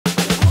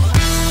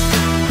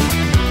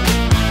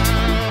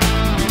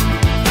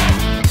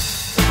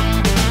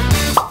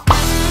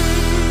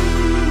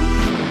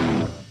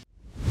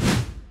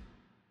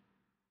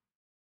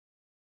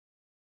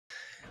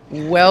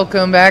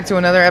Welcome back to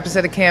another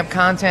episode of Camp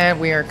Content.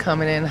 We are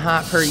coming in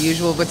hot per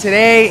usual, but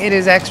today it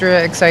is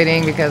extra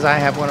exciting because I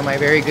have one of my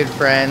very good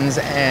friends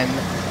and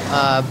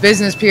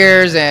business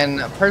peers and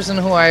a person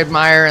who I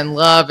admire and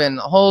love and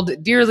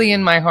hold dearly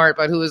in my heart,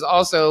 but who is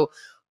also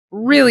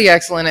really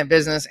excellent at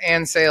business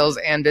and sales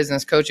and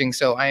business coaching.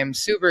 So I am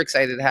super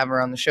excited to have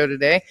her on the show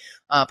today.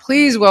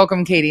 Please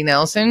welcome Katie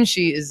Nelson.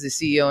 She is the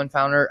CEO and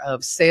founder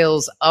of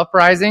Sales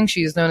Uprising.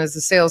 She is known as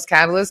the Sales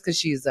Catalyst because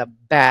she's a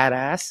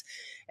badass.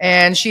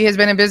 And she has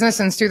been in business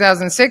since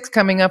 2006,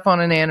 coming up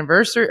on an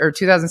anniversary, or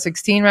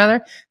 2016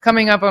 rather,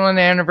 coming up on an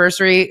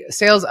anniversary.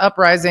 Sales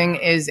Uprising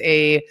is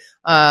a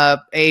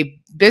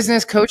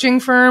business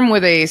coaching firm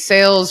with a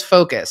sales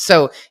focus.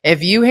 So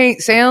if you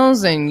hate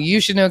sales, then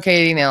you should know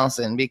Katie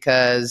Nelson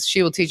because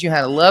she will teach you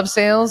how to love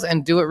sales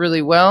and do it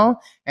really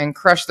well and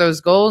crush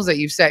those goals that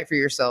you've set for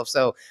yourself.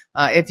 So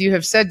if you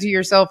have said to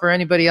yourself or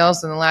anybody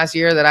else in the last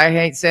year that I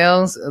hate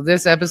sales,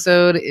 this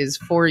episode is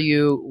for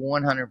you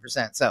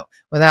 100%. So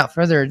without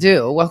further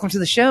ado, welcome to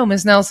the show,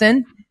 Ms.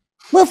 Nelson.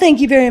 Well, thank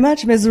you very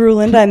much, Ms.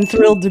 Ruland. I'm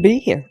thrilled to be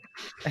here.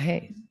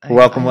 Hey,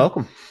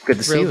 welcome. Good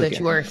to see you that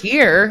again. You are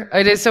here.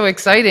 It is so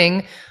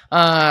exciting.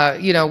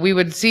 We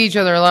would see each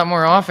other a lot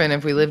more often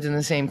if we lived in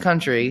the same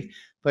country,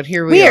 but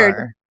here we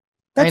are.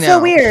 That's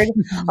so weird.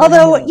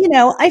 Although,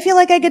 I feel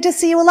like I get to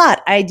see you a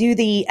lot. I do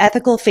the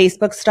ethical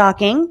Facebook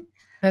stalking.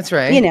 That's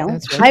right.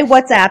 That's right. I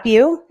WhatsApp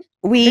you.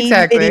 We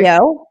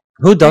video.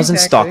 Who doesn't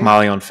stalk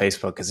Molly on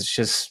Facebook? Because it's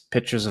just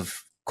pictures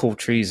of cool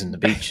trees and the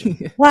beach.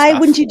 Why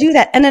wouldn't you do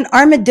that? And an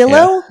armadillo?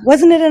 Yeah.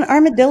 Wasn't it an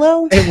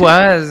armadillo? It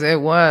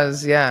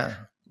was. Yeah.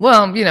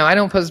 Well, I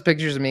don't post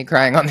pictures of me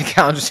crying on the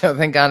couch, so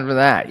thank God for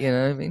that. You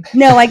know what I mean?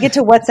 No, I get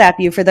to WhatsApp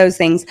you for those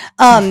things.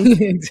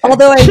 Exactly.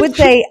 Although I would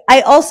say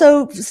I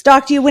also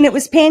stalked you when it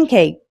was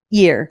pancake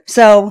year.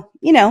 So,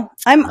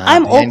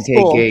 I'm old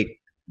school.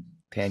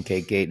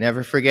 Pancake Gate.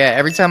 Never forget.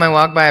 Every time I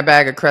walk by a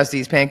bag of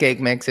Krusty's pancake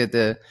mix at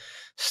the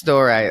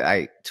store,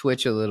 I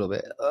twitch a little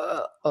bit.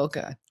 Oh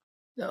God.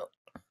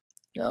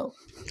 No.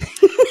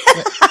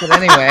 but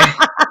anyway.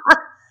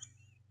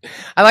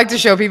 I like to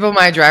show people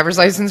my driver's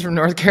license from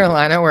North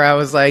Carolina where I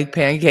was like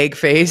pancake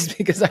faced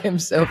because I am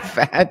so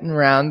fat and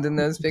round in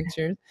those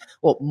pictures.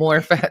 Well, more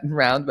fat and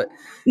round, but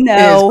it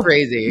is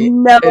crazy.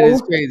 It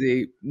is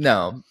crazy.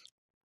 No.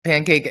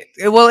 Pancake.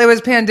 Well, it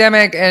was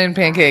pandemic and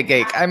pancake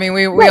cake. I mean,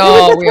 we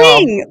all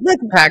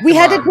Look, we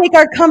had to take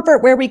our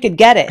comfort where we could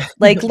get it.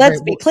 Like,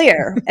 let's be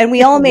clear. And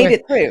we all made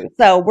it through.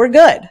 So we're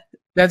good.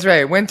 That's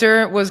right.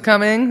 Winter was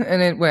coming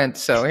and it went.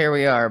 So here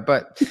we are.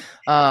 But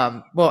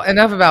well,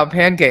 enough about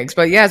pancakes.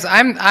 But yes,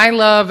 I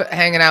love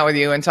hanging out with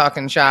you and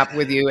talking shop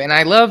with you. And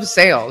I love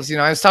sales.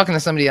 I was talking to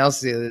somebody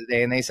else the other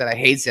day and they said, I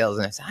hate sales.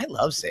 And I said, I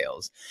love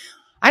sales.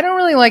 I don't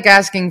really like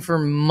asking for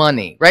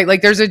money, right?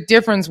 Like there's a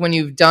difference when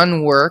you've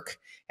done work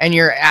and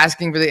you're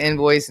asking for the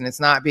invoice and it's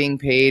not being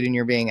paid and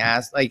you're being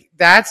asked. Like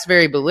that's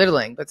very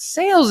belittling. But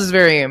sales is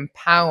very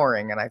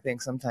empowering. And I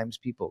think sometimes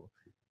people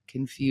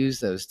confuse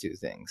those two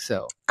things.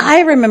 So I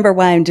remember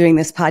why I'm doing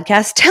this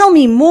podcast. Tell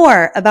me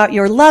more about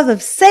your love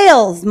of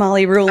sales,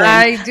 Molly Ruland.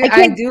 I do. I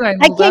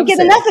can't get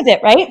enough of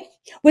it, right?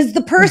 Was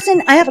the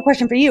person, I have a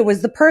question for you.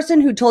 Was the person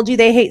who told you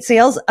they hate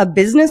sales a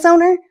business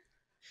owner?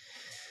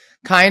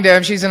 Kind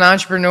of. She's an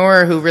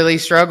entrepreneur who really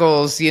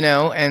struggles,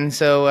 and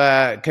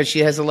so because she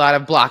has a lot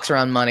of blocks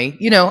around money.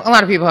 A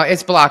lot of people,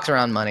 it's blocks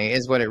around money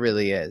is what it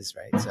really is,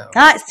 right? So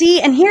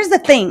see, and here's the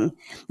thing.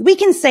 We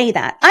can say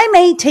that. I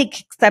may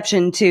take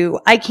exception to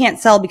I can't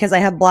sell because I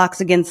have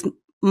blocks against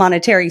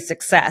monetary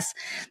success.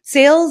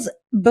 Sales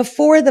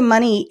before the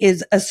money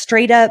is a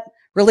straight up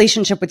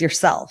relationship with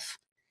yourself.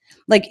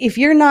 Like if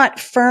you're not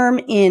firm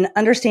in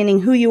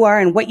understanding who you are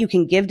and what you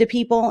can give to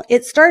people,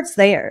 it starts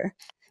there.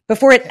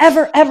 Before it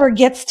ever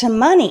gets to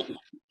money.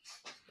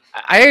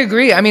 I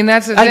agree. I mean,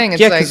 that's the thing.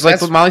 It's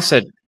like what Molly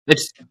said.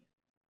 It's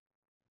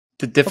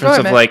the difference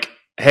of like,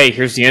 hey,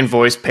 here's the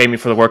invoice. Pay me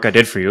for the work I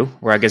did for you.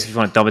 Where I guess if you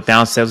want to dumb it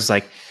down, sales is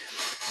like,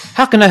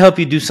 how can I help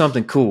you do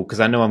something cool?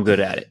 Because I know I'm good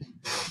at it.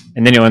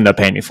 And then you'll end up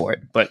paying me for it.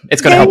 But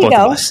it's going to help both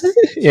of us.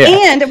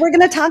 Yeah. And we're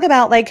going to talk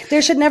about like,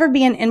 there should never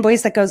be an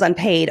invoice that goes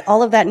unpaid.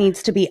 All of that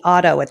needs to be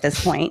auto at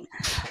this point.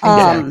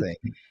 Exactly.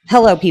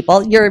 Hello,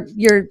 people. Your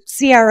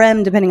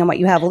CRM, depending on what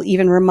you have, will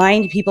even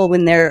remind people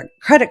when their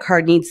credit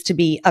card needs to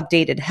be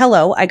updated.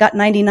 Hello, I got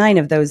 99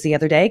 of those the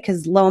other day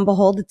because lo and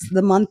behold, it's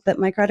the month that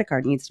my credit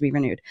card needs to be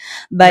renewed.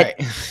 But,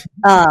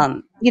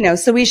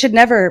 so we should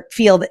never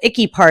feel the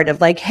icky part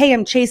of like, hey,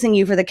 I'm chasing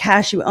you for the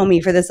cash you owe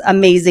me for this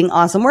amazing,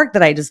 awesome work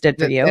that I just did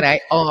for you. That I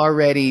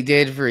already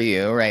did for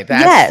you, right?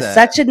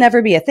 That should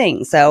never be a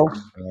thing. So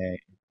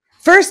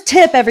first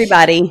tip,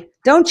 everybody.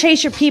 Don't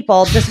chase your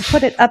people. Just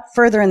put it up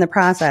further in the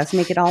process.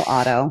 Make it all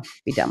auto.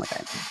 Be done with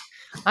it.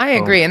 I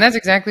agree. And that's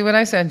exactly what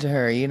I said to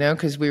her,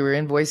 because we were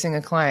invoicing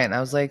a client.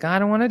 I was like, I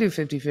don't want to do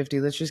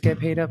 50-50. Let's just get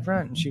paid up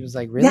front. And she was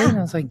like, really? Yeah. And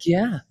I was like,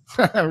 yeah,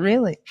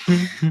 really.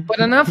 But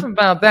enough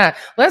about that.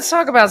 Let's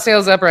talk about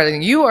Sales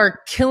Uprising. You are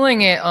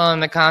killing it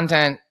on the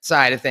content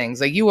side of things.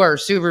 Like, you are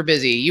super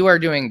busy. You are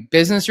doing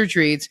business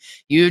retreats.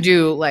 You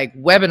do like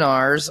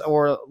webinars,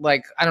 or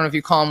like, I don't know if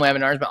you call them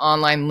webinars, but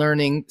online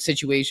learning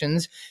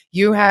situations.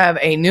 You have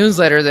a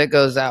newsletter that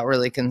goes out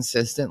really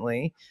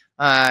consistently.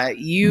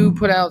 You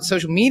put out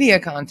social media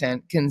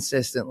content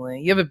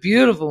consistently. You have a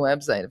beautiful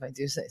website, if I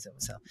do say so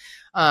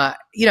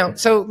myself.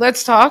 So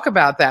let's talk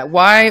about that.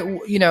 Why,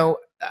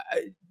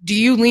 do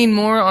you lean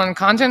more on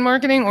content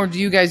marketing, or do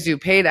you guys do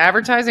paid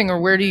advertising,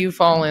 or where do you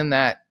fall in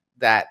that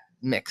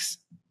mix?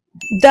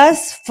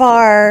 Thus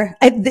far,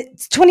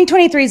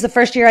 2023 is the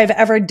first year I've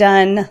ever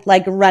done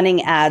like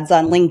running ads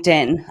on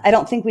LinkedIn. I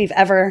don't think we've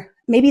ever,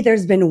 maybe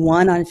there's been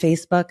one on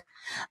Facebook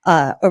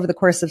over the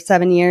course of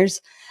 7 years.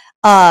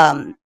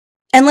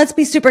 And let's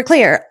be super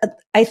clear.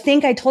 I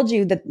think I told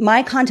you that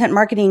my content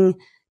marketing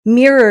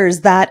mirrors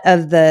that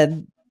of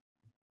the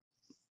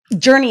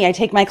journey I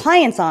take my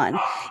clients on.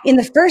 In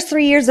the first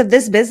 3 years of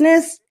this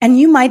business, and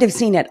you might have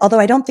seen it, although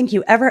I don't think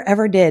you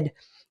ever did.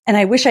 And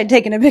I wish I'd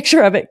taken a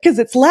picture of it because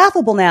it's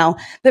laughable now.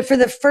 But for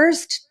the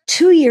first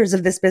 2 years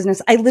of this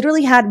business, I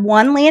literally had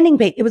one landing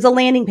page. It was a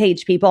landing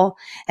page, people.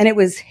 And it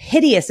was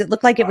hideous. It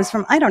looked like it was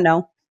from, I don't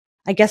know,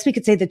 I guess we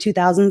could say the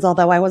 2000s,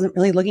 although I wasn't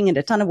really looking at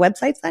a ton of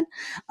websites then.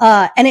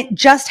 And it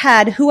just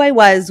had who I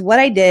was, what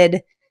I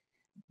did,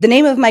 the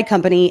name of my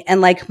company, and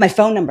like my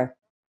phone number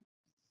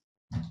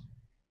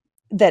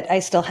that I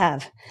still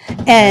have.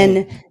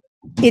 And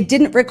it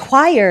didn't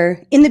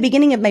require, in the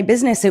beginning of my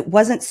business, it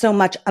wasn't so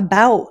much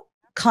about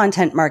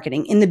content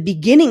marketing. In the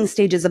beginning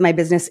stages of my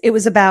business, it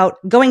was about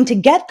going to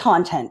get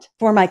content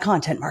for my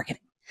content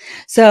marketing.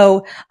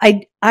 So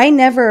I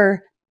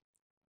never,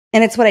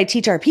 and it's what I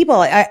teach our people.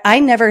 I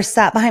never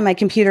sat behind my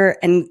computer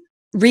and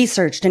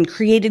researched and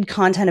created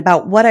content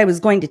about what I was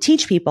going to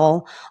teach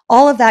people.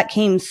 All of that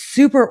came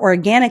super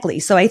organically.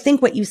 So I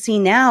think what you see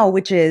now,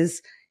 which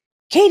is,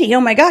 Katie,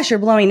 oh my gosh, you're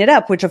blowing it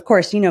up, which of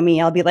course, you know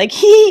me, I'll be like,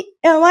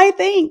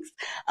 thanks,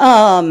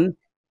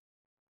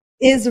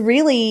 is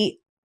really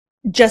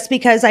just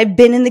because I've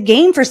been in the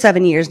game for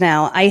 7 years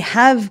now. I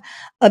have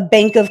a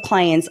bank of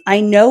clients. I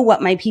know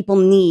what my people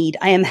need.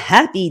 I am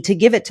happy to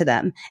give it to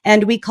them.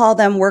 And we call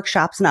them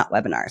workshops, not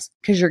webinars,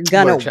 because you're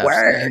going to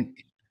work.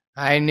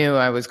 I knew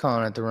I was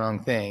calling it the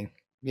wrong thing.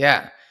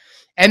 Yeah.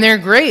 And they're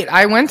great.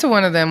 I went to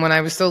one of them when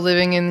I was still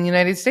living in the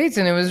United States,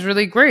 and it was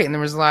really great. And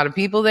there was a lot of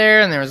people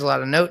there, and there was a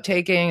lot of note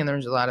taking, and there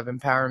was a lot of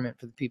empowerment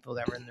for the people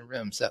that were in the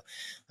room. So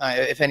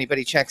if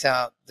anybody checks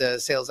out the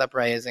Sales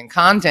Uprising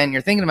content,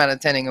 you're thinking about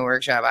attending a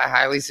workshop, I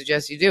highly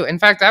suggest you do. In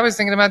fact, I was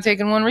thinking about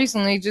taking one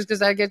recently just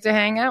because I get to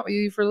hang out with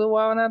you for a little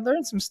while and I'd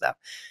learn some stuff.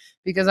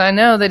 Because I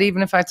know that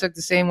even if I took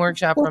the same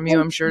workshop from you,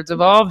 I'm sure it's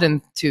evolved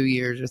in 2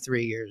 years or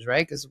 3 years,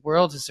 right? Because the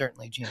world has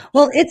certainly changed.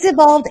 Well, it's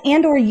evolved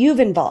and or you've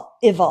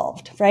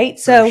evolved, right?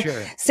 So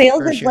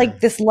sales is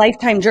like this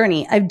lifetime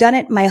journey. I've done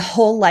it my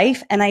whole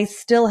life, and I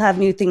still have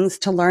new things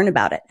to learn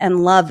about it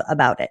and love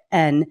about it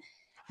and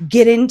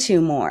get into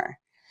more.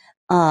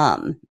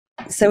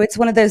 So it's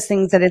one of those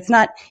things that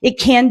it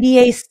can be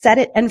a set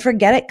it and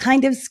forget it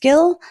kind of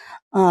skill.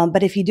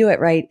 But if you do it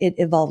right, it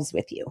evolves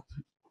with you.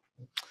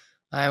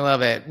 I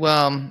love it.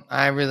 Well,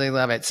 I really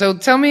love it. So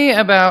tell me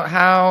about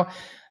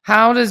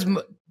how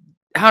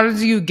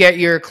do you get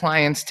your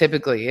clients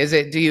typically?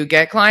 Do you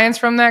get clients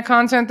from that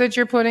content that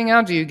you're putting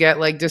out? Do you get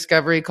like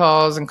discovery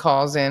calls and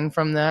calls in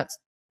from that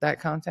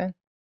content?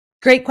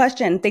 Great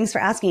question. Thanks for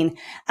asking.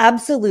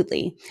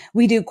 Absolutely.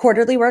 We do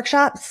quarterly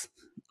workshops.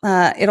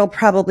 It'll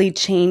probably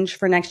change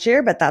for next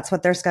year, but that's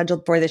what they're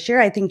scheduled for this year.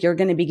 I think you're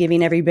going to be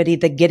giving everybody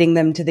the getting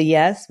them to the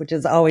yes, which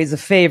is always a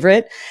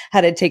favorite.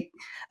 How to take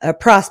a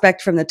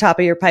prospect from the top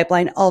of your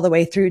pipeline all the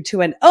way through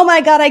to an, oh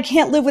my God, I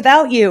can't live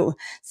without you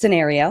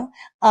scenario.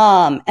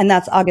 And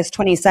that's August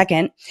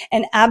 22nd.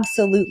 And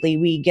absolutely,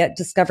 we get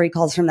discovery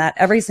calls from that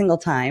every single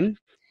time.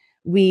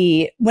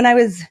 When I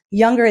was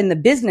younger in the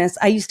business,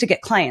 I used to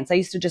get clients. I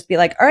used to just be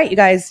like, all right, you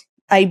guys,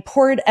 I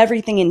poured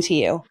everything into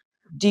you.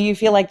 Do you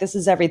feel like this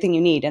is everything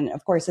you need? And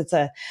of course it's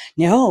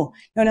no,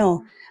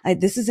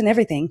 this isn't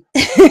everything.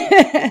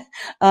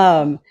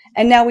 And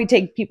now we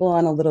take people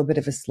on a little bit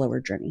of a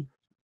slower journey,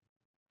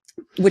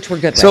 which we're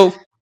good with. So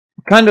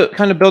kind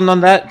of building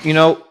on that,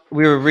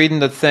 we were reading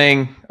the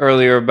thing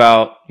earlier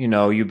about,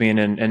 you being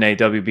in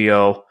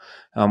AWBO,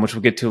 which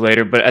we'll get to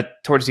later.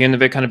 But towards the end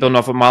of it, kind of building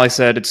off what Molly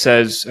said, it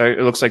says, it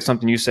looks like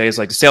something you say is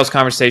like the sales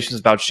conversation is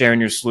about sharing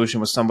your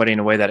solution with somebody in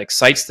a way that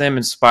excites them,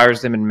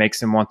 inspires them, and makes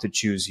them want to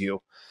choose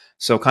you.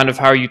 So kind of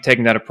how are you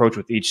taking that approach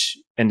with each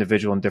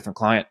individual and different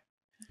client?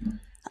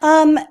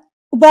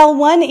 Well,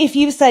 one, if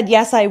you said,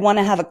 yes, I want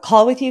to have a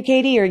call with you,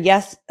 Katie, or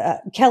yes,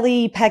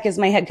 Kelly Peck is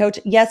my head coach.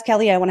 Yes,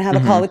 Kelly, I want to have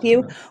a call with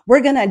you. We're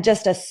going to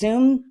just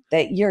assume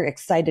that you're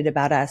excited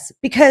about us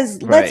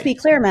because let's be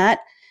clear, Matt,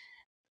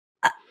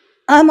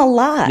 I'm a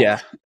lot. Yeah.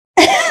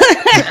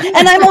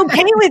 And I'm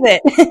okay with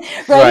it.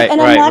 Right.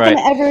 And I'm not going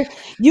to ever,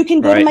 you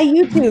can go to my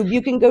YouTube,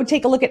 you can go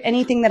take a look at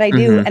anything that I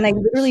do. And I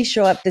literally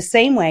show up the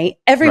same way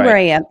everywhere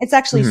I am. It's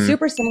actually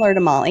super similar to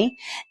Molly.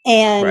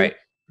 And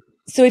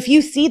so if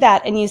you see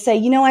that and you say,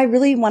 you know, I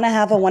really want to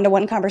have a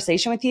one-to-one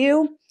conversation with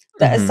you,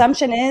 the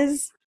assumption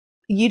is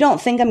you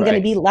don't think I'm going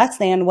to be less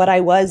than what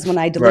I was when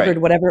I delivered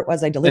whatever it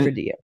was I delivered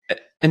to you.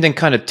 And then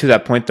kind of to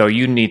that point, though,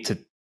 you need to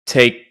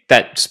take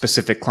that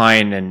specific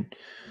client and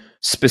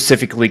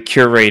specifically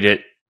curate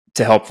it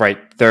to help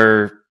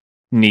their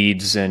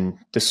needs and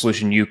the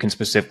solution you can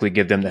specifically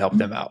give them to help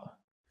them out.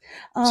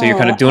 So you're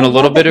kind of doing a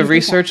little bit of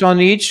research on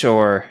each,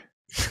 or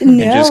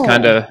just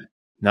kind of,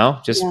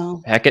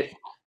 heck it.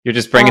 You're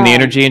just bringing the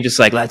energy and just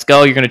like, let's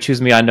go. You're going to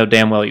choose me. I know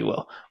damn well you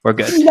will. We're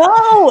good.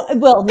 No.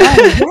 Well,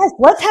 yes.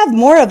 Let's have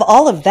more of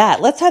all of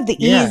that. Let's have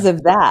the ease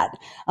of that.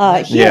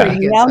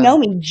 You now know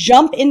me.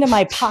 Jump into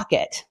my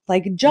pocket.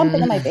 Like jump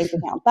into my bank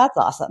account. That's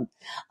awesome.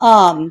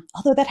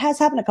 Although that has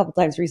happened a couple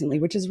times recently,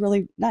 which is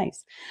really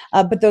nice.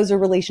 But those are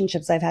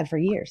relationships I've had for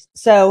years.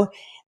 So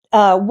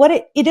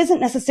it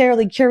isn't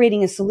necessarily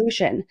curating a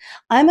solution.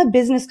 I'm a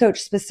business coach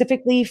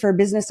specifically for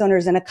business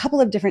owners in a couple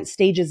of different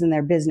stages in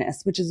their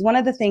business, which is one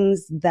of the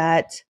things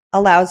that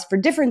allows for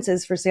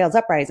differences for Sales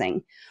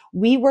Uprising.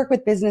 We work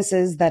with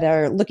businesses that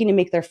are looking to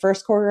make their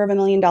first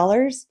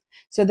 $250,000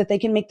 so that they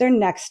can make their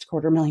next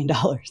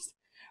 $250,000,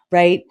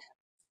 right?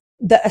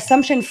 The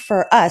assumption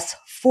for us,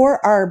 for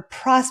our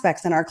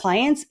prospects and our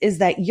clients, is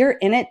that you're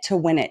in it to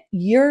win it.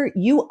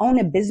 You own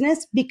a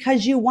business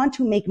because you want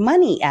to make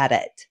money at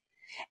it.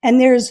 And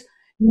there's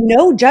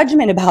no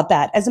judgment about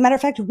that. As a matter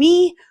of fact,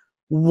 we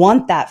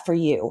want that for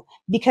you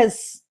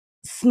because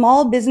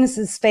small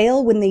businesses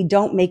fail when they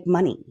don't make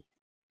money.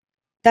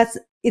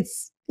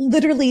 It's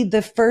literally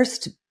the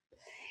first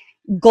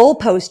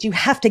goalpost you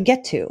have to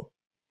get to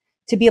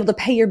be able to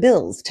pay your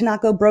bills, to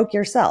not go broke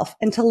yourself,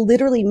 and to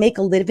literally make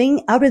a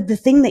living out of the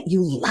thing that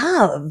you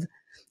love,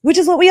 which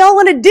is what we all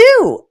want to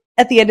do.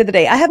 At the end of the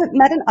day, I haven't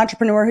met an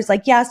entrepreneur who's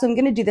like, yeah, so I'm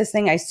going to do this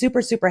thing I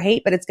super, super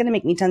hate, but it's going to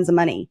make me tons of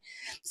money.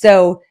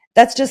 So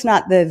that's just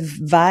not the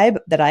vibe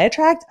that I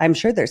attract. I'm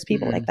sure there's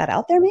people like that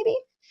out there, maybe.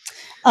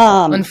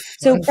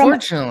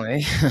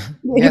 Unfortunately,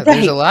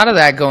 there's a lot of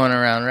that going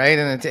around, right?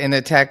 In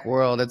the tech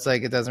world, it's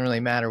like, it doesn't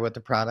really matter what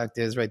the product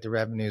is, right? The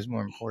revenue is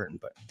more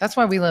important, but that's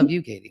why we love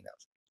you, Katie.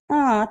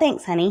 Oh,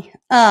 thanks, honey.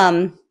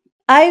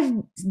 I've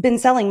been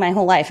selling my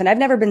whole life and I've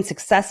never been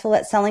successful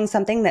at selling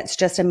something that's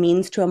just a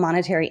means to a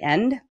monetary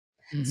end.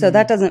 So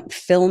that doesn't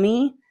fill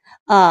me.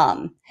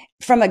 From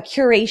a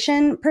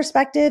curation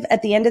perspective,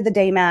 at the end of the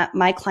day, Matt,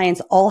 my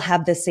clients all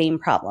have the same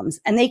problems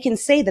and they can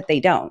say that they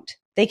don't.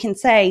 They can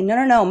say,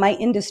 no, my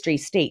industry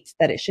states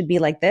that it should be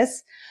like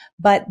this,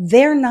 but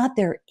they're not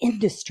their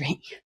industry.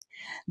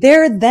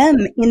 They're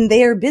them in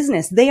their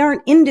business. They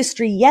aren't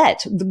industry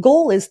yet. The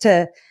goal is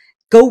to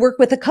go work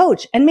with a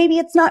coach. And maybe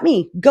it's not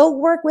me. Go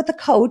work with a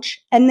coach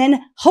and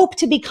then hope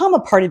to become a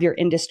part of your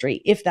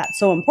industry if that's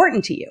so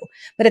important to you.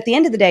 But at the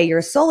end of the day, you're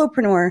a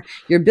solopreneur.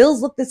 Your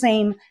bills look the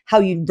same. How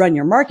you run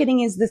your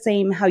marketing is the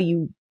same. How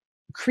you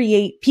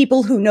create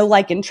people who know,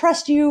 like, and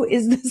trust you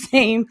is the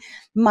same.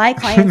 My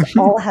clients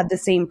all have the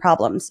same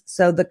problems.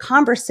 So the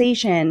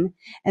conversation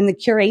and the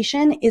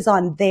curation is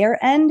on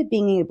their end,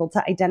 being able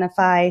to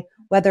identify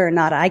whether or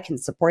not I can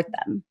support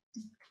them.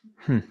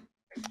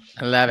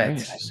 I love it.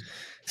 Nice.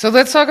 So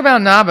let's talk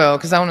about NABO,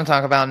 because I want to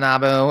talk about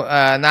NABO.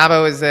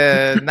 NABO is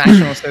the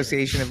National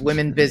Association of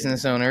Women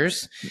Business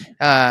Owners,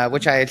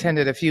 which I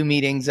attended a few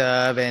meetings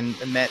of and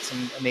met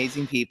some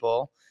amazing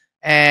people.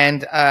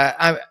 And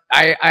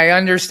I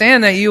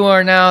understand that you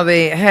are now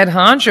the head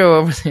honcho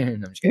over there.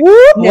 No, I'm just kidding.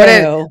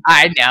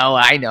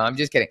 I know. I'm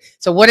just kidding.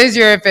 So what is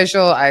your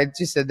official, I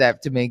just said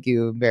that to make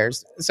you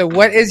embarrassed. So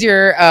what is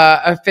your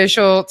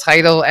official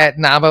title at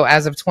NABO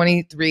as of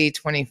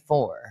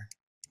 23-24?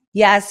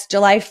 Yes,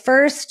 July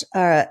 1st,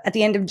 at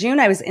the end of June,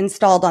 I was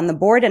installed on the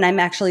board and I'm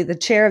actually the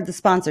chair of the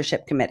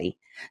sponsorship committee.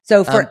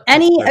 So for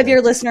any of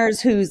your listeners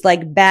whose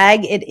like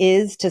bag it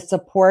is to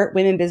support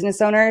women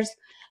business owners,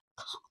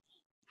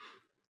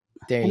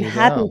 I'm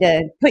happy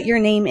to put your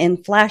name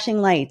in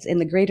flashing lights in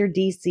the greater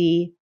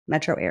DC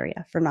metro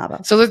area for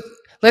NABO. So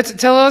let's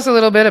tell us a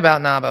little bit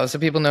about NABO so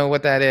people know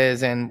what that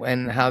is and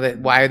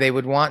why they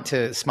would want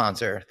to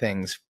sponsor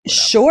things.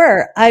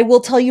 Sure. I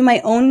will tell you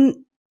my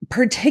own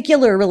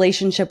particular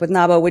relationship with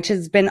NABO, which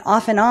has been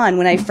off and on.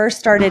 When I first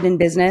started in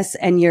business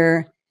and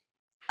you're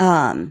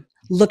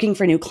looking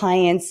for new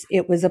clients,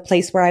 it was a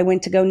place where I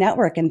went to go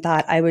network and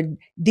thought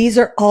these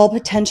are all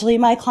potentially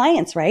my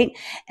clients, right?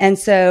 And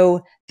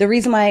so the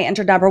reason why I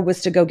entered NABO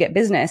was to go get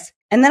business.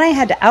 And then I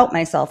had to out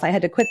myself. I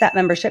had to quit that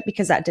membership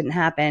because that didn't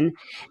happen.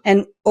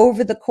 And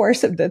over the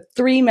course of the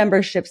 3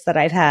 memberships that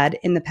I've had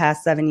in the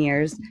past 7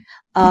 years,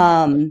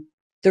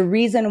 the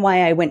reason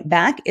why I went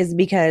back is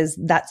because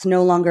that's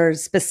no longer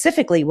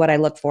specifically what I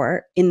look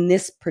for in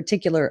this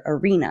particular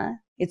arena.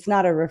 It's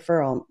not a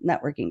referral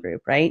networking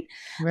group, right?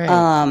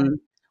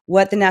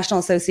 What the National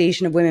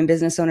Association of Women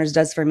Business Owners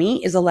does for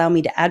me is allow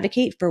me to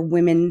advocate for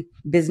women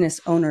business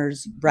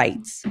owners'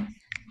 rights.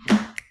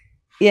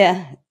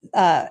 Yeah.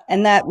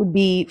 And that would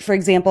be, for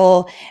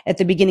example, at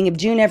the beginning of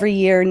June every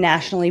year,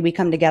 nationally, we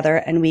come together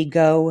and we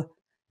go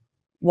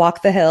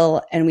walk the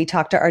Hill and we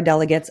talk to our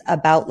delegates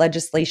about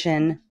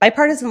legislation,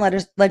 bipartisan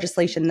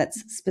legislation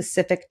that's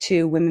specific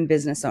to women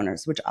business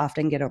owners, which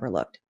often get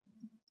overlooked.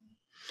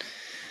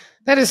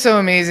 That is so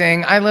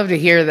amazing. I love to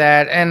hear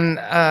that. And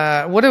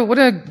what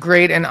a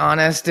great and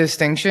honest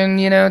distinction,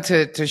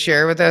 to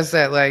share with us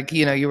that, like,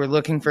 you were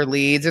looking for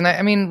leads. And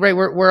I mean, right,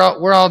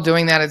 we're all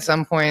doing that at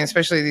some point,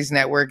 especially these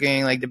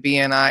networking, like the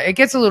BNI. It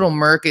gets a little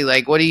murky.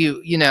 Like, what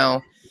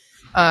do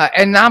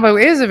and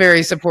NABO is a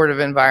very supportive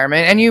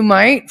environment, and you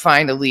might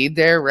find a lead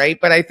there, right?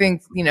 But I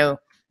think,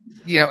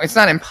 it's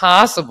not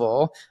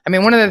impossible. I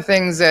mean, one of the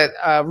things that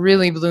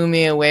really blew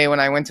me away when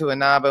I went to a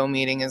NABO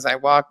meeting is I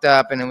walked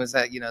up and it was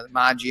at, the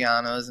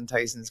Maggiano's in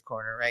Tyson's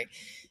Corner, right?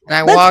 And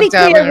I walked up.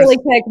 Let's be clear really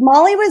quick.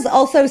 Molly was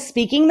also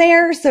speaking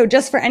there. So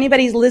just for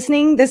anybody's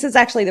listening, this is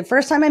actually the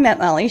first time I met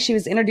Molly. She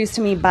was introduced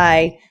to me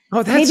by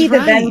maybe the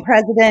then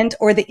president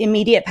or the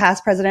immediate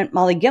past president,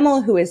 Molly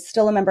Gimmel, who is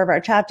still a member of our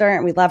chapter,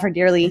 and we love her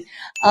dearly.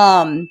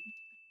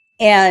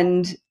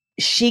 And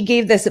she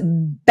gave this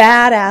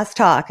badass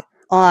talk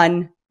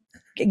on,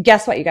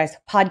 guess what, you guys?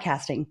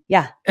 Podcasting.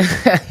 Yeah.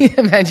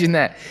 Imagine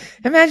that.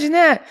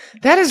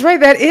 That is right.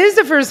 That is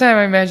the first time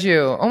I met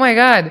you. Oh my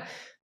God.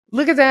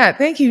 Look at that.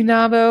 Thank you,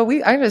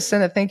 Nabo. I just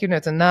sent a thank you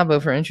note to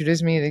Nabo for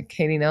introducing me to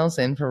Katie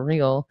Nelson, for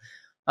real.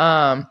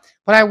 But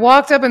I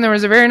walked up and there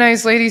was a very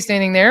nice lady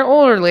standing there,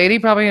 older lady,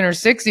 probably in her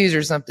 60s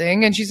or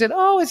something. And she said,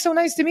 "Oh, it's so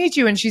nice to meet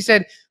you." And she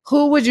said,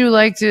 "Who would you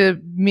like to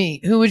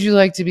meet? Who would you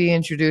like to be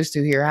introduced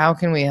to here? How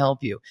can we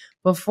help you?"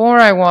 Before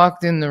I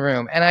walked in the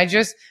room. And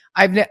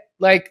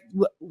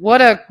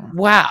what a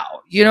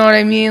wow. You know what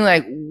I mean?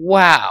 Like,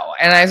 wow.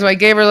 And so I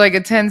gave her like a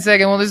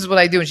 10-second, well, this is what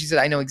I do. And she said,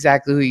 "I know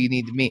exactly who you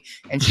need to meet."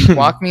 And she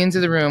walked me into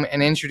the room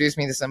and introduced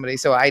me to somebody.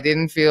 So I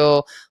didn't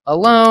feel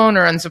alone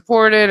or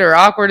unsupported or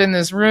awkward in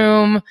this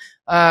room.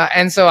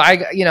 And so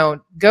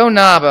go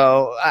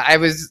Nabo. I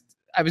was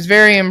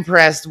very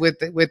impressed with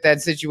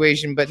that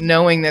situation, but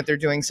knowing that they're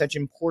doing such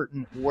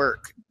important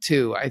work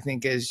too, I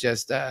think is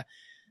just,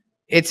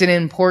 it's an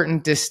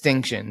important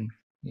distinction,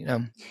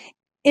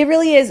 It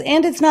really is.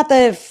 And it's not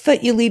the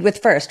foot you lead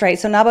with first, right?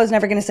 So Nabo's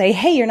never going to say,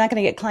 "Hey, you're not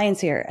going to get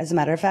clients here." As a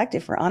matter of fact,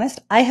 if we're honest,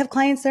 I have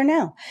clients there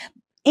now.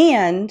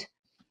 And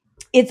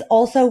it's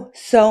also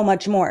so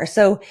much more.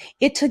 So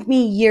it took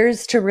me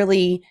years to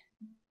really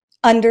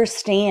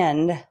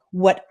understand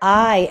what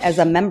I, as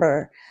a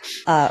member,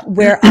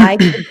 where I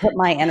could put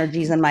my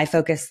energies and my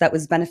focus that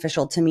was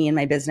beneficial to me in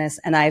my business.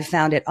 And I've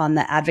found it on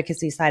the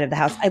advocacy side of the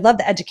house. I love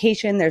the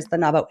education. There's the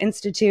NABO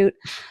Institute.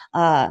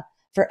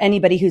 For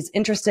anybody who's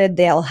interested,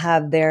 they'll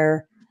have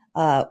their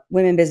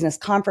Women Business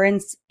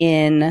Conference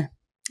in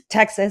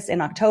Texas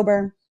in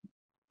October.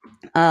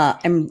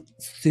 I'm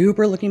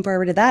super looking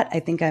forward to that. I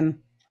think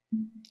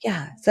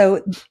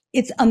so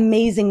it's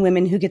amazing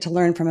women who get to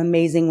learn from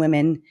amazing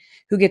women,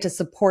 who get to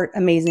support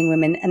amazing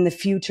women, and the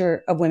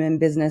future of women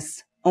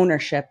business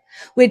ownership,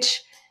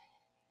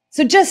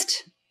 so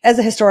just as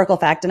a historical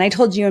fact, and I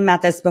told you and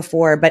Matt this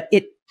before, but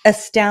it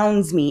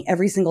astounds me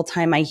every single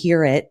time I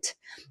hear it,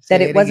 that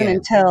it wasn't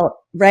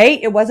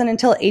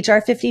until HR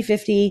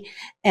 5050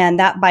 and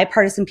that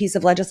bipartisan piece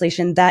of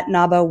legislation that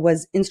NABO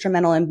was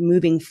instrumental in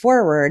moving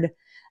forward,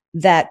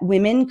 that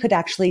women could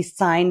actually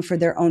sign for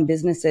their own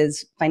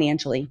businesses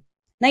financially.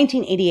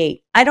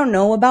 1988. I don't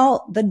know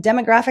about the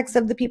demographics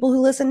of the people who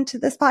listen to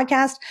this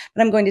podcast,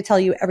 but I'm going to tell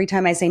you, every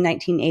time I say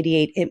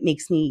 1988, it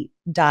makes me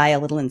die a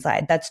little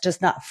inside. That's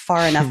just not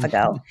far enough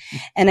ago.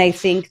 And I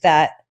think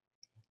that,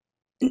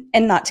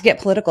 and not to get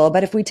political,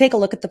 but if we take a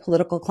look at the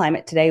political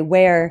climate today,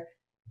 where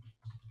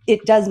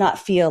it does not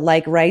feel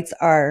like rights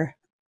are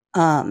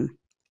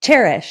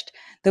cherished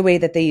the way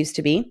that they used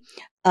to be,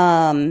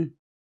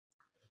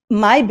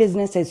 my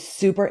business is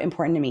super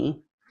important to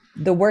me.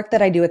 The work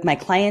that I do with my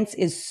clients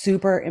is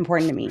super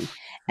important to me.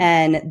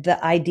 And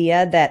the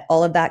idea that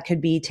all of that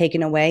could be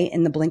taken away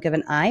in the blink of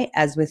an eye,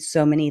 as with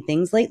so many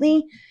things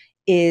lately,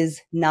 is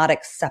not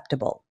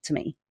acceptable to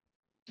me.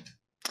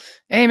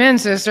 Amen,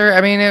 sister. I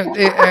mean,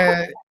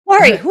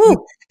 sorry,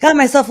 got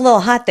myself a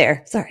little hot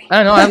there. Sorry.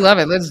 I know. I love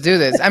it. Let's do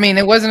this. I mean,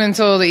 it wasn't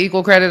until the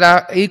Equal Credit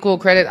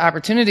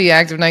Opportunity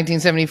Act of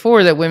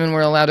 1974 that women were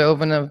allowed to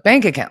open a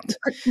bank account.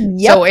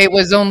 Yep. So it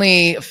was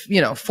only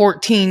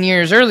 14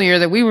 years earlier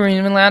that we weren't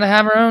even allowed to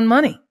have our own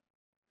money.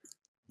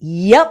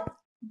 Yep.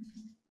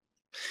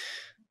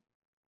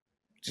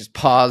 Just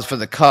pause for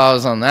the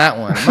cause on that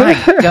one.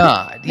 My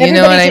God, you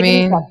know what I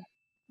mean?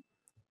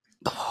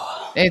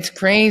 It's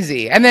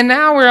crazy. And then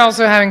now we're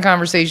also having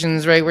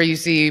conversations, right, where you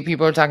see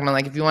people are talking about,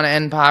 like, if you want to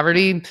end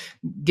poverty,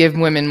 give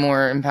women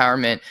more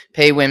empowerment,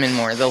 pay women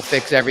more, they'll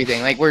fix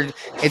everything. Like,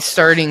 it's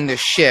starting to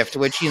shift,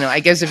 which,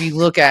 I guess if you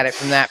look at it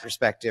from that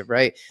perspective,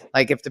 right?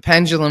 Like, if the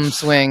pendulum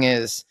swing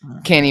is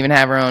can't even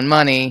have her own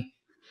money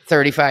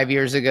 35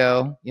 years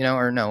ago,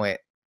 or no, wait.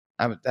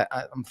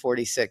 I'm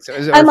 46. So it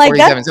was, I'm like,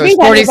 47. So it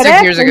was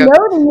 46 years ago.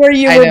 The year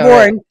you were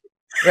born.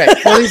 Right.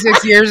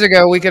 46 years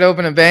ago, we could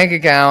open a bank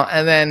account,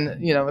 and then,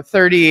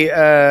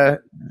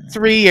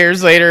 33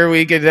 years later,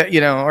 we could,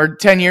 or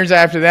 10 years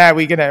after that,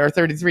 we could, or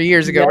 33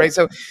 years ago, Yep. right?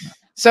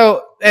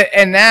 So,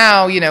 and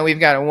now, we've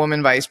got a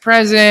woman vice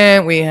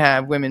president, we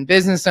have women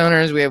business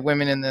owners, we have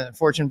women in the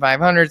Fortune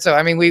 500. So,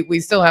 I mean, we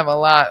still have a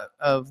lot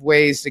of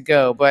ways to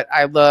go, but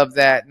I love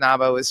that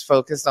Nabo is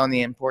focused on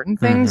the important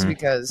things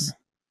because,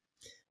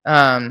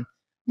 I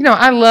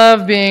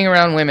love being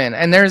around women,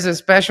 and there's a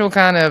special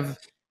kind of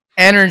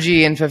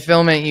energy and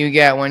fulfillment you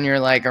get when you're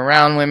like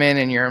around women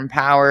and you're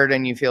empowered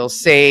and you feel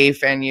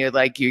safe and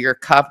your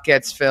cup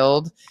gets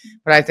filled.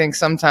 But I think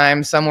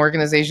sometimes some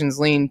organizations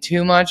lean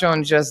too much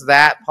on just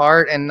that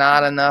part and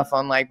not enough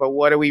on but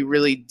what are we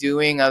really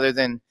doing other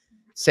than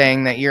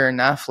saying that you're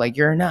enough? Like,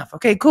 you're enough.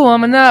 Okay, cool.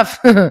 I'm enough.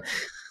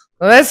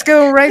 Let's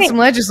go write some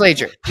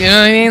legislature. You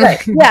know what I mean?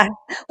 Right. Yeah.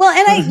 Well,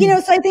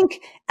 and so I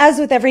think as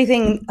with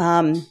everything,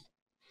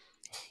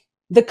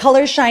 the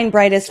colors shine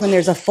brightest when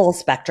there's a full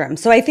spectrum.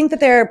 So I think that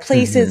there are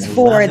places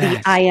for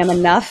the I am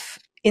enough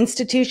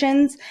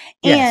institutions.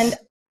 Yes. And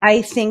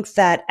I think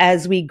that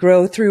as we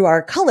grow through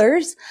our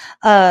colors,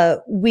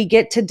 we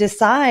get to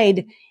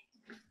decide,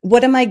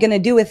 what am I going to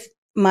do with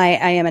my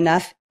I am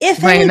enough,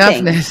 if my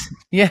anything. Enoughness.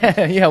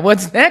 Yeah. Yeah.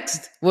 What's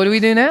next? What do we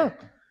do now?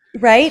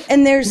 Right.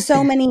 And there's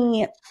so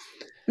many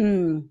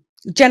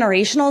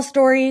generational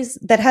stories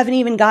that haven't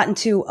even gotten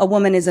to a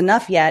woman is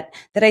enough yet,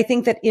 that I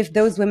think that if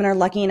those women are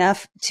lucky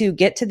enough to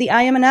get to the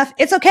I am enough,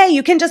 it's okay.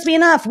 You can just be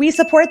enough. We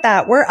support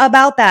that. We're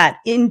about that.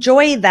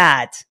 Enjoy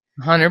that.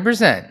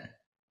 100%.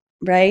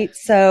 Right.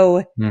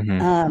 So,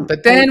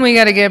 but then we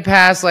got to get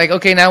past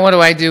okay, now what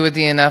do I do with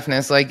the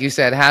enoughness? Like you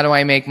said, how do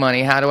I make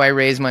money? How do I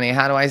raise money?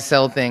 How do I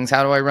sell things?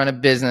 How do I run a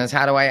business?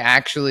 How do I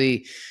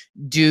actually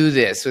do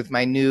this with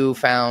my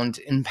newfound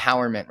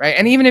empowerment? Right.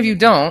 And even if you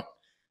don't,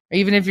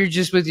 even if you're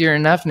just with your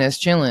enoughness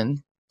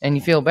chilling and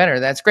you feel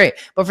better, that's great.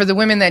 But for the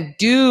women that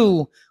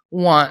do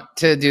want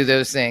to do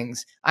those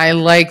things, I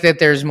like that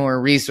there's more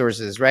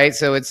resources, right?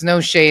 So it's no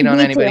shade on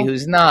anybody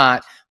who's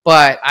not,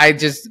 but I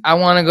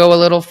want to go a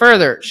little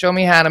further. Show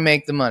me how to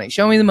make the money.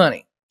 Show me the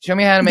money. Show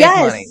me how to make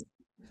money.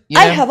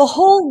 I have a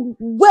whole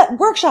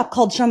workshop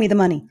called Show Me the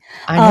Money.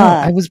 I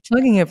know. I was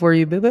plugging it for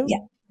you, boo-boo. Yeah.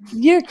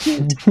 You're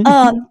cute.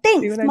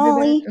 Thanks,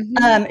 Molly.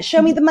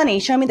 Show me the money.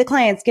 Show me the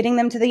clients, getting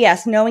them to the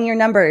yes, knowing your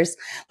numbers.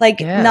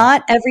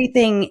 Not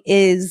everything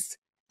is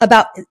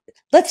about,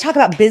 let's talk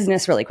about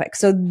business really quick.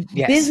 So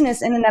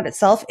business in and of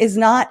itself is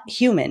not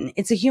human.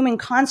 It's a human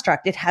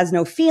construct. It has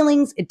no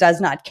feelings. It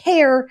does not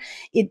care.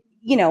 It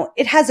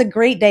has a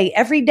great day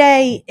every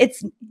day.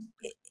 It's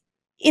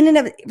in and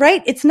of,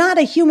 right? It's not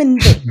a human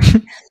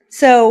thing.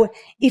 So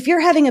if you're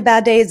having a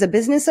bad day as a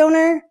business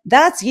owner,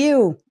 that's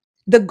you.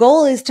 The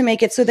goal is to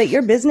make it so that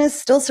your business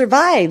still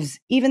survives,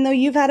 even though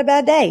you've had a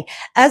bad day.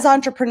 As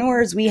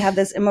entrepreneurs, we have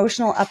this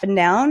emotional up and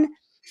down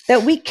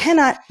that we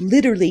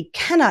literally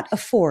cannot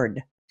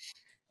afford,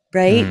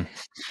 right?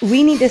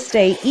 We need to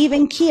stay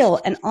even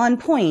keel and on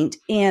point,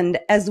 and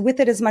as with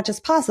it as much as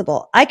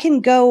possible. I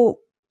can go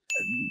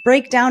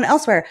break down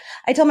elsewhere.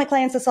 I tell my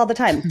clients this all the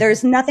time.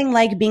 There's nothing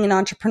like being an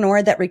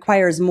entrepreneur that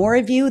requires more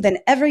of you than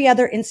every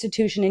other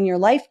institution in your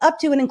life, up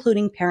to and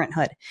including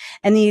parenthood.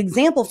 And the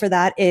example for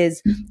that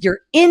is you're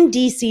in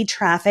DC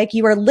traffic.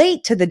 You are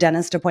late to the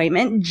dentist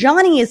appointment.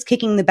 Johnny is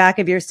kicking the back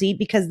of your seat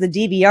because the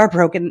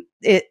DVR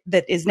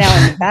that is now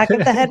in the back of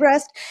the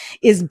headrest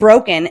is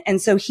broken.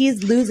 And so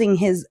he's losing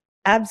his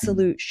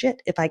absolute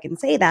shit, if I can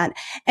say that.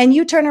 And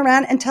you turn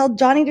around and tell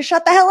Johnny to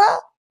shut the hell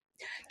up.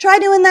 Try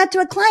doing that to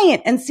a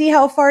client and see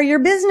how far your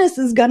business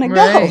is going to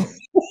go.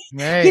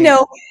 Right.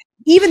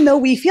 Even though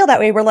we feel that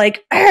way, we're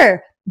like,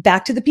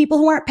 back to the people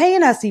who aren't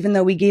paying us, even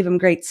though we gave them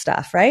great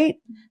stuff, right?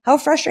 How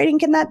frustrating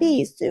can that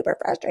be? Super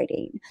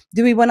frustrating.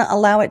 Do we want to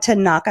allow it to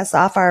knock us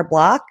off our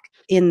block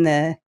in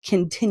the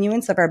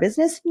continuance of our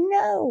business?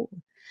 No.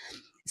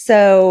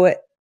 So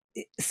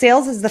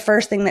sales is the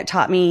first thing that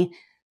taught me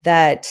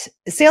that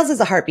sales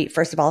is a heartbeat.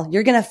 First of all,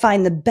 you're going to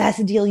find the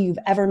best deal you've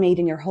ever made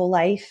in your whole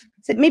life.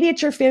 So maybe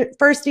it's your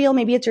first deal,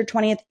 maybe it's your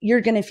 20th. You're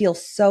going to feel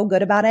so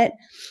good about it.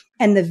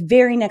 And the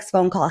very next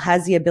phone call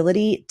has the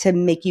ability to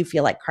make you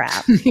feel like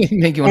crap.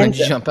 Make you want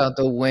to jump out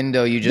the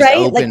window you just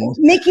opened. Like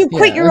make you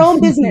quit your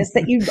own business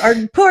that you are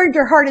poured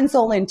your heart and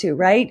soul into,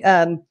 right?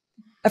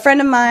 A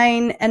friend of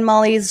mine and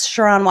Molly's,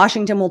 Sharon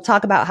Washington, will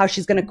talk about how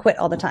she's going to quit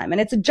all the time.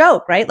 And it's a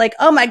joke, right? Like,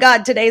 oh my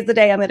God, today's the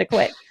day I'm going to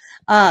quit.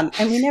 And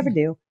we never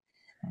do.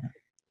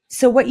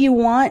 So what you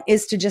want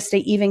is to just stay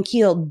even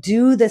keel,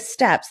 do the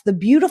steps. The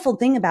beautiful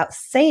thing about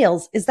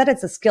sales is that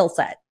it's a skill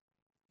set.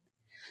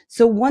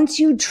 So once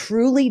you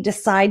truly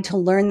decide to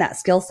learn that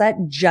skill set,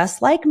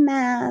 just like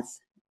math,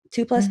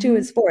 2 + 2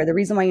 is 4. The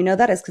reason why you know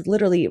that is because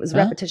literally it was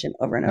repetition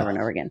over and over and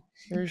over again.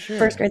 For sure.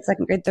 First grade,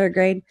 second grade, third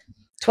grade.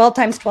 12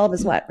 times 12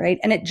 is what, right?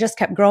 And it just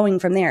kept growing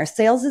from there.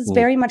 Sales is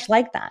very much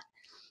like that.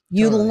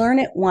 You learn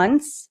it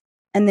once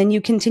and then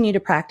you continue to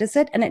practice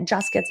it and it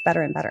just gets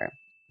better and better.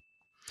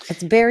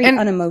 It's very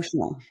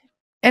unemotional.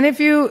 And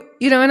if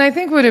and I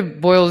think what it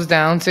boils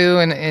down to,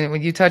 and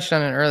when you touched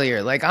on it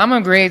earlier, like I'm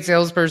a great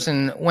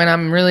salesperson when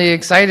I'm really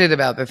excited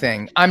about the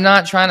thing. I'm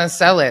not trying to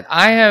sell it.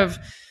 I have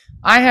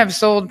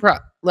sold,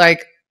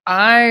 like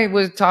I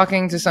was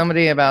talking to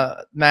somebody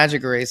about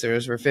magic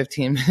erasers for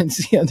 15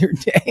 minutes the other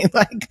day,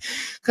 like,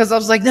 cause I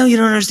was like, no, you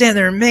don't understand.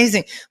 They're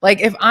amazing. Like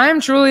if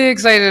I'm truly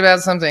excited about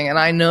something and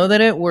I know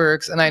that it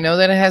works and I know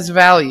that it has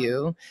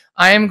value,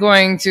 I am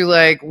going to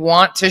like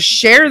want to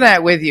share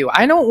that with you.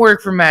 I don't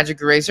work for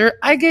Magic Eraser.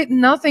 I get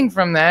nothing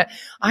from that.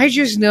 I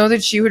just know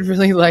that she would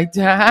really like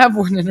to have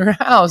one in her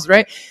house,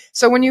 right?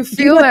 So when you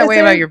feel that way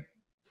about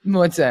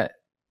what's that?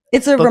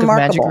 It's a Book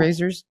remarkable. of Magic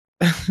Erasers?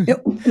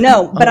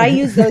 No, but I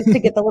use those to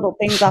get the little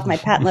things off my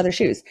patent leather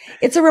shoes.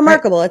 It's a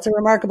remarkable. Right. It's a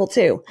remarkable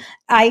too.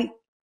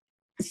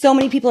 So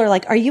many people are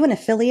like, are you an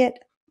affiliate?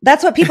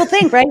 That's what people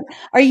think, right?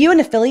 Are you an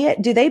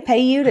affiliate? Do they pay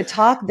you to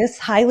talk this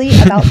highly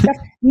about stuff?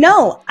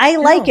 No, I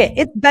like it.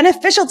 It's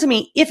beneficial to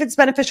me. If it's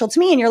beneficial to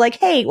me and you're like,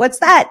 hey, what's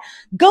that?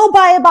 Go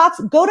buy a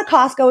box, go to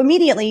Costco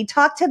immediately,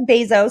 talk to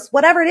Bezos,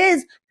 whatever it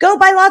is, go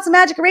buy lots of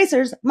magic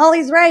erasers.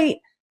 Molly's right.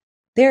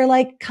 They're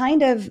like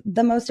kind of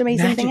the most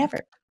amazing thing ever.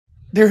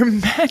 They're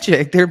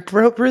magic. They're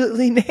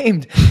appropriately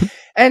named.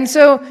 And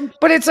so,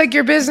 but it's like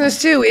your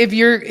business too. If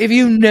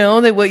you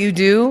know that what you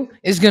do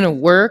is going to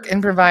work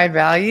and provide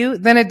value,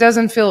 then it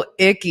doesn't feel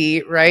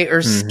icky, right?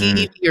 Or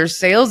skeevy or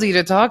salesy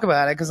to talk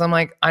about it. Cause I'm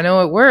like, I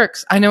know it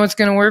works. I know it's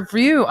going to work for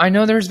you. I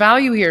know there's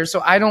value here. So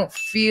I don't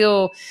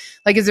feel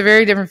like it's a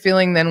very different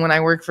feeling than when I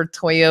worked for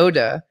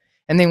Toyota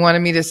and they wanted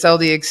me to sell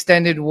the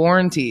extended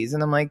warranties.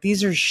 And I'm like,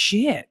 these are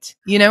shit,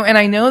 and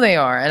I know they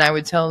are. And I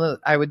would tell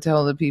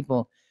the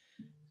people,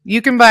 you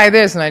can buy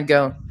this. And I'd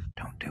go,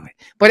 don't do it.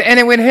 And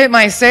it would hit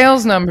my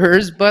sales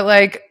numbers, but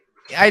like,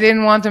 I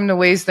didn't want them to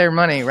waste their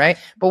money. Right.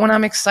 But when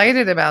I'm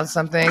excited about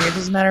something, it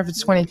doesn't matter if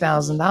it's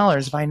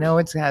 $20,000. If I know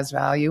it has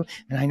value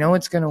and I know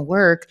it's going to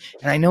work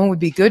and I know it would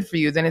be good for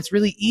you, then it's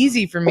really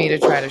easy for me to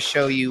try to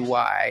show you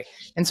why.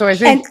 And so I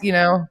think,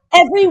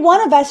 every one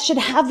of us should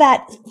have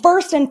that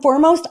first and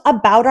foremost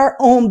about our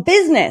own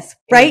business,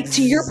 right?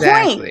 Exactly. To your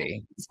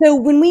point. So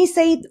when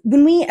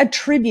we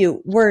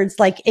attribute words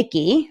like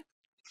icky,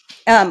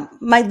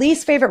 my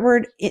least favorite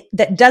word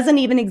that doesn't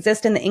even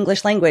exist in the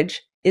English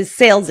language is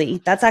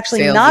salesy. That's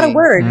actually not a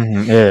word.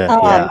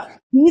 Mm-hmm.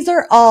 These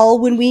are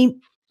all when we,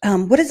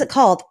 what is it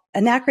called?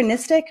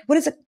 Anachronistic? What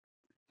is it?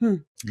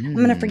 I'm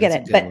going to forget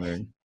it, but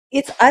word.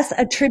 It's us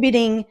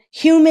attributing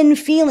human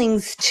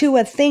feelings to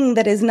a thing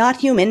that is not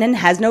human and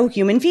has no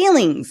human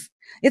feelings.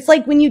 It's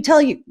like when you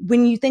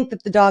think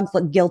that the dogs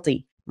look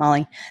guilty,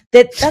 Molly,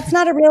 that's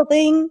not a real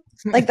thing.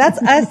 Like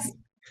that's us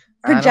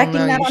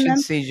projecting that on them. You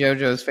should see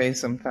JoJo's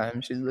face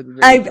sometimes. She looks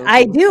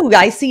I do.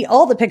 I see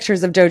all the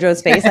pictures of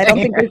JoJo's face. I don't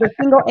think there's a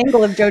single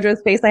angle of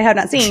JoJo's face I have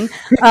not seen.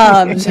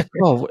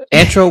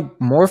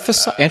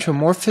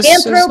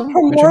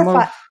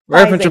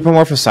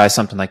 Anthropomorphize,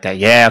 something like that.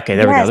 Yeah, okay,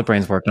 there we go. The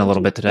brain's working a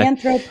little bit today.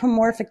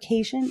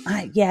 Anthropomorphication.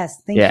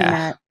 Yes, thank you,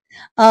 Matt.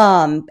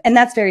 And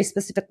that's very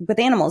specific with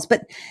animals.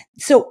 But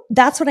so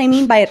that's what I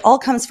mean by it all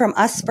comes from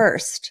us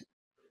first.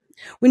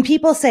 When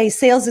people say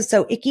sales is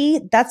so icky,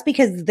 that's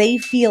because they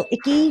feel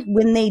icky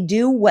when they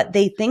do what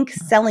they think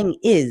selling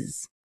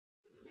is.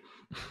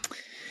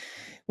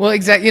 Well,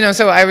 exactly.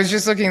 So I was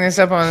just looking this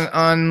up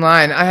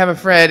online. I have a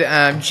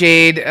friend,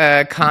 Jade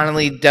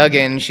Connolly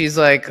Duggan. She's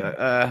like,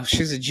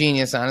 she's a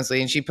genius, honestly.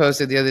 And she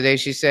posted the other day,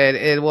 she said,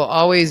 it will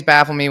always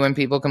baffle me when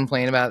people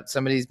complain about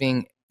somebody's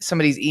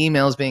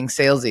emails being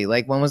salesy.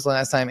 Like, when was the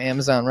last time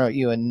Amazon wrote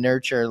you a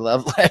nurture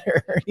love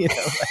letter?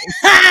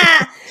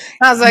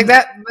 I was like,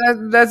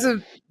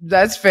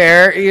 that's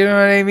fair. You know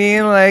what I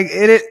mean? Like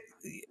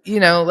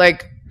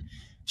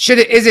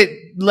is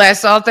it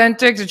less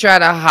authentic to try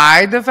to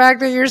hide the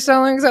fact that you're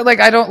selling? Like,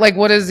 I don't like,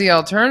 what is the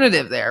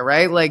alternative there?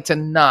 Right. Like, to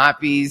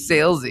not be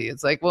salesy.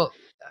 It's like, well,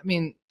 I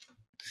mean,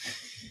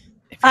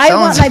 I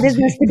want my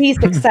business to be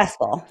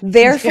successful.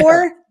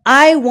 Therefore,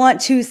 I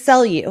want to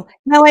sell you.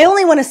 Now, I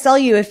only want to sell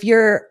you if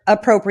you're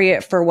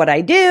appropriate for what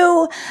I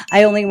do.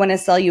 I only want to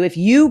sell you if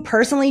you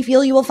personally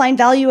feel you will find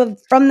value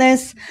from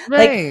this.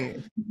 Right.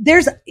 Like,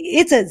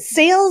 it's a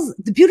sales.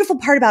 The beautiful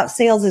part about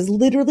sales is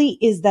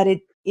that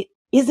it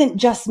isn't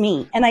just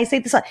me. And I say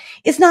this,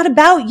 it's not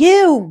about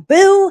you,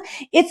 boo.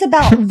 It's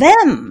about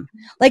them.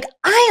 Like,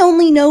 I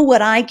only know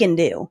what I can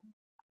do.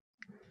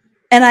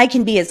 And I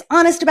can be as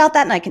honest about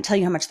that. And I can tell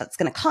you how much that's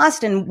going to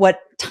cost and what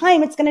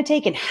time it's going to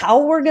take and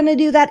how we're going to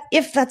do that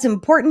if that's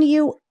important to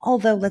you.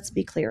 Although, let's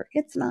be clear,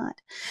 it's not.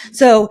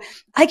 So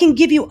I can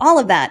give you all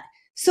of that.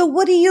 So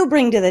what do you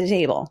bring to the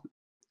table?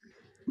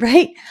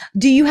 Right?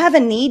 Do you have a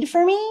need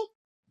for me?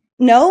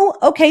 No?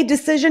 Okay,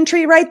 decision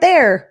tree right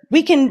there.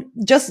 We can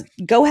just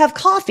go have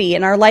coffee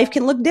and our life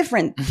can look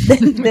different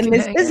than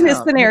this business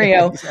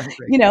scenario. Yeah,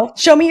 exactly.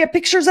 Show me your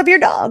pictures of your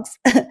dogs.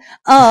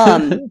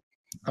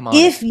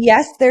 If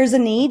yes, there's a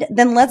need,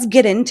 then let's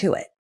get into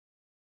it.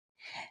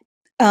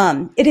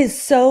 It is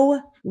so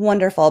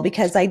wonderful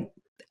because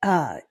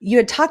you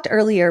had talked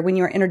earlier when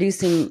you were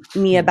introducing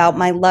me about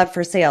my love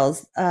for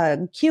sales,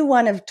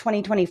 Q1 of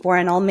 2024,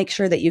 and I'll make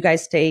sure that you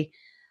guys stay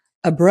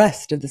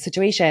abreast of the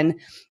situation,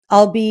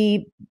 I'll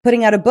be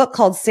putting out a book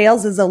called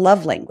Sales is a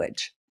Love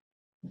Language.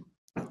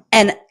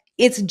 And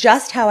it's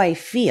just how I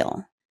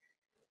feel.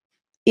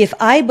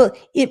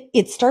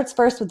 It starts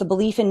first with the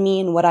belief in me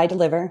and what I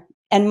deliver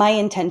and my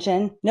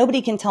intention.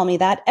 Nobody can tell me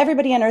that.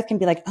 Everybody on earth can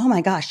be like, oh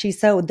my gosh, she's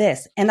so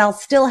this, and I'll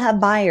still have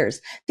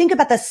buyers. Think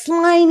about the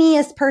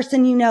slimiest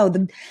person,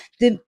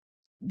 the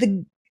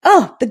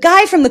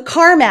guy from the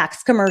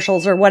CarMax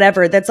commercials or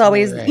whatever. That's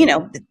always,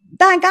 right.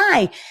 That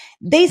guy,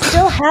 they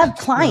still have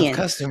clients,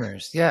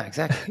 customers. Yeah,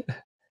 exactly.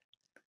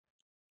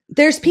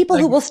 There's people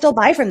who will still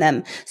buy from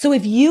them. So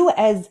if you,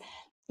 as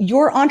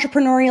your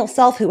entrepreneurial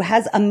self who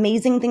has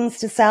amazing things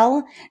to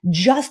sell,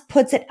 just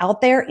puts it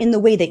out there in the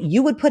way that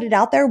you would put it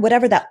out there,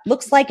 whatever that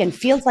looks like and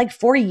feels like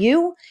for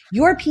you,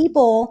 your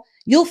people,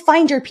 you'll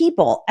find your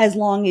people as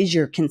long as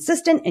you're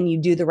consistent and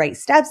you do the right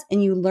steps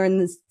and you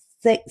learn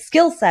the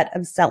skill set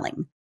of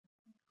selling.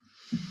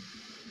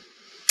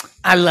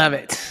 I love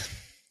it.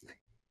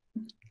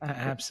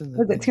 Absolutely.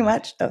 Was it too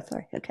much? Oh,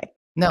 sorry. Okay.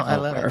 No, I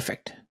love it.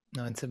 Perfect.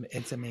 No, it's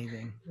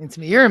amazing.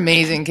 You're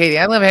amazing, Katie.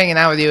 I love hanging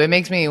out with you. It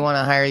makes me want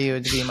to hire you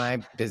to be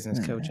my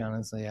business coach.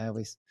 Honestly,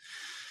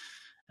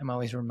 I'm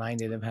always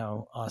reminded of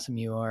how awesome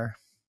you are.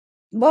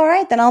 Well, all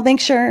right, then I'll make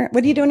sure.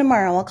 What are you doing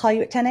tomorrow? I'll call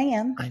you at 10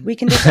 a.m. We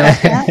can discuss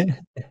that.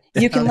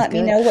 You can let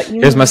me know what you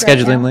need. Here's my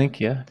scheduling link.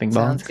 Yeah, bing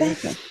bong.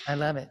 Exactly. I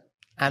love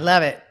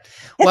it.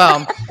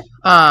 Well,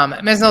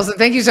 Ms. Nelson,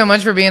 thank you so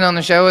much for being on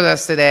the show with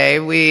us today.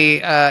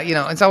 We,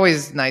 it's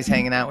always nice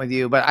hanging out with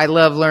you, but I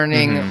love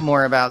learning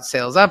more about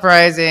Sales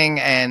Uprising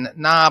and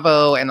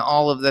NABO and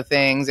all of the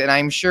things. And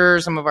I'm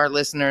sure some of our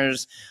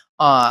listeners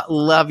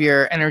love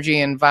your energy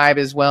and vibe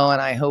as well.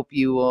 And I hope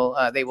they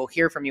will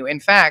hear from you. In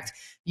fact,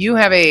 you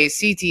have a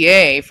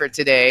CTA for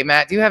today.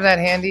 Matt, do you have that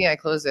handy? I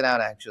closed it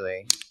out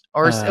actually.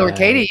 Or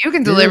Katie, you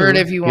can deliver it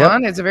if you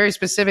want. It's a very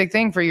specific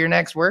thing for your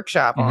next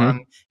workshop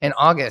in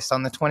August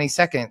on the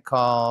 22nd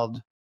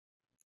called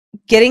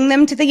Getting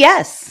Them to the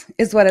Yes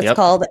is what it's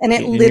called. And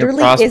it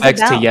literally is about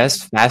to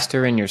yes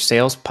faster in your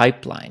sales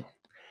pipeline.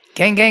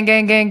 Gang, gang,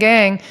 gang, gang,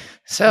 gang.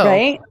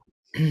 So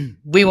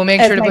we will make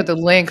sure to put the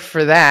link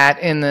for that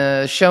in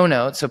the show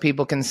notes so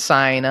people can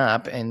sign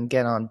up and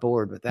get on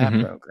board with that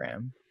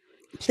program.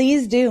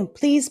 Please do.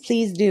 Please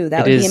do.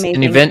 That would be amazing.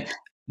 An event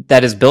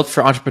that is built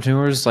for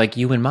entrepreneurs like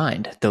you in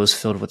mind, those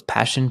filled with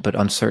passion but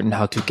uncertain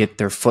how to get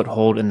their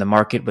foothold in the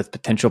market with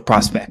potential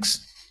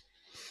prospects.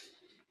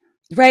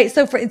 Right.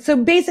 So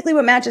basically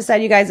what Matt just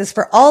said, you guys, is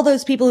for all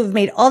those people who've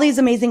made all these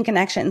amazing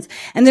connections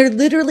and they're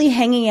literally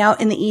hanging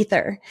out in the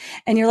ether.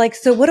 And you're like,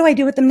 so what do I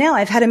do with them now?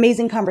 I've had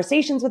amazing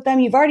conversations with them.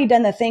 You've already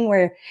done the thing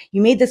where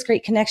you made this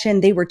great connection.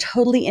 They were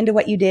totally into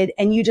what you did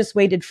and you just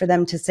waited for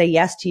them to say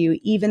yes to you,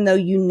 even though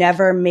you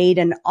never made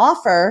an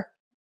offer.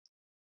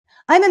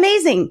 I'm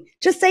amazing.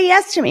 Just say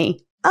yes to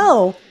me.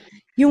 Oh,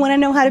 you want to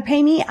know how to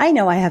pay me? I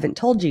know I haven't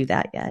told you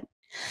that yet.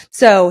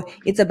 So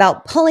it's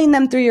about pulling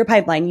them through your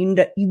pipeline.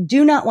 You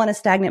do not want a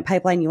stagnant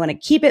pipeline. You want to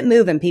keep it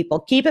moving,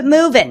 people. Keep it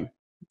moving.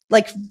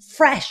 Like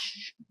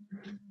fresh.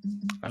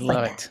 I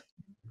love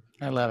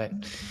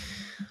it.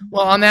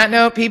 Well, on that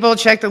note, people,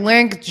 check the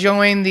link,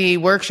 join the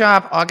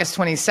workshop August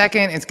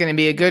 22nd. It's going to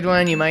be a good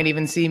one. You might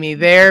even see me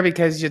there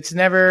because you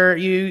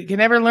can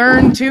never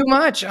learn too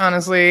much,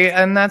 honestly.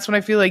 And that's when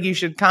I feel like you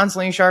should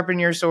constantly sharpen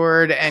your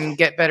sword and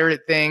get better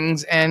at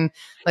things. And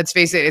let's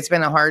face it, it's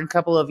been a hard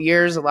couple of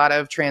years, a lot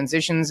of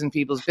transitions in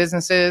people's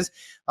businesses,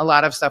 a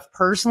lot of stuff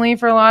personally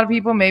for a lot of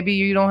people. Maybe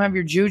you don't have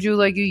your juju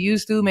like you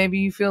used to. Maybe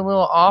you feel a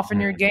little off in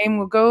your game.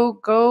 Well,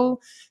 go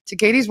to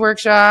Katie's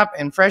workshop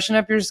and freshen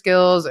up your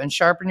skills and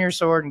sharpen your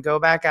sword and go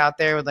back out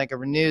there with like a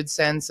renewed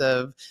sense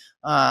of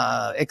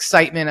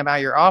excitement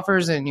about your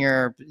offers and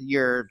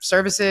your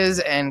services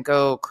and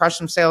go crush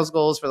some sales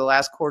goals for the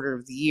last quarter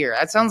of the year.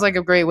 That sounds like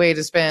a great way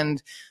to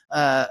spend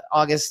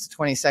August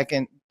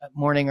 22nd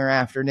morning or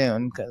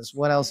afternoon, because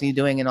what else are you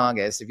doing in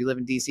August? If you live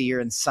in DC, you're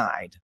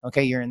inside.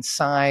 Okay, you're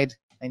inside.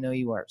 I know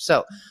you are.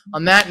 So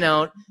on that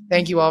note,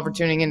 thank you all for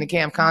tuning into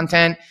Camp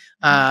Content.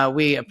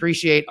 We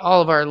appreciate all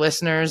of our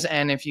listeners.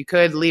 And if you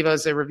could leave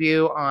us a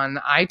review on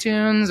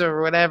iTunes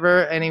or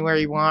whatever, anywhere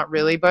you want,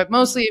 really. But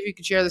mostly if you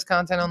could share this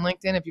content on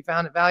LinkedIn if you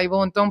found it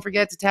valuable. And don't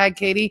forget to tag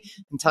Katie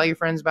and tell your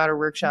friends about her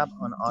workshop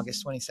on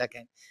August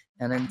 22nd.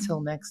 And until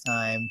next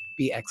time,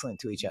 be excellent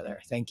to each other.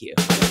 Thank you.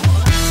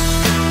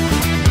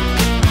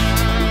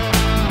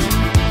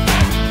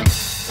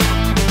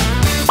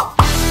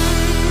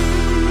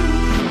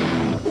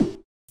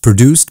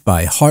 Produced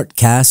by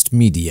Heartcast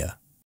Media.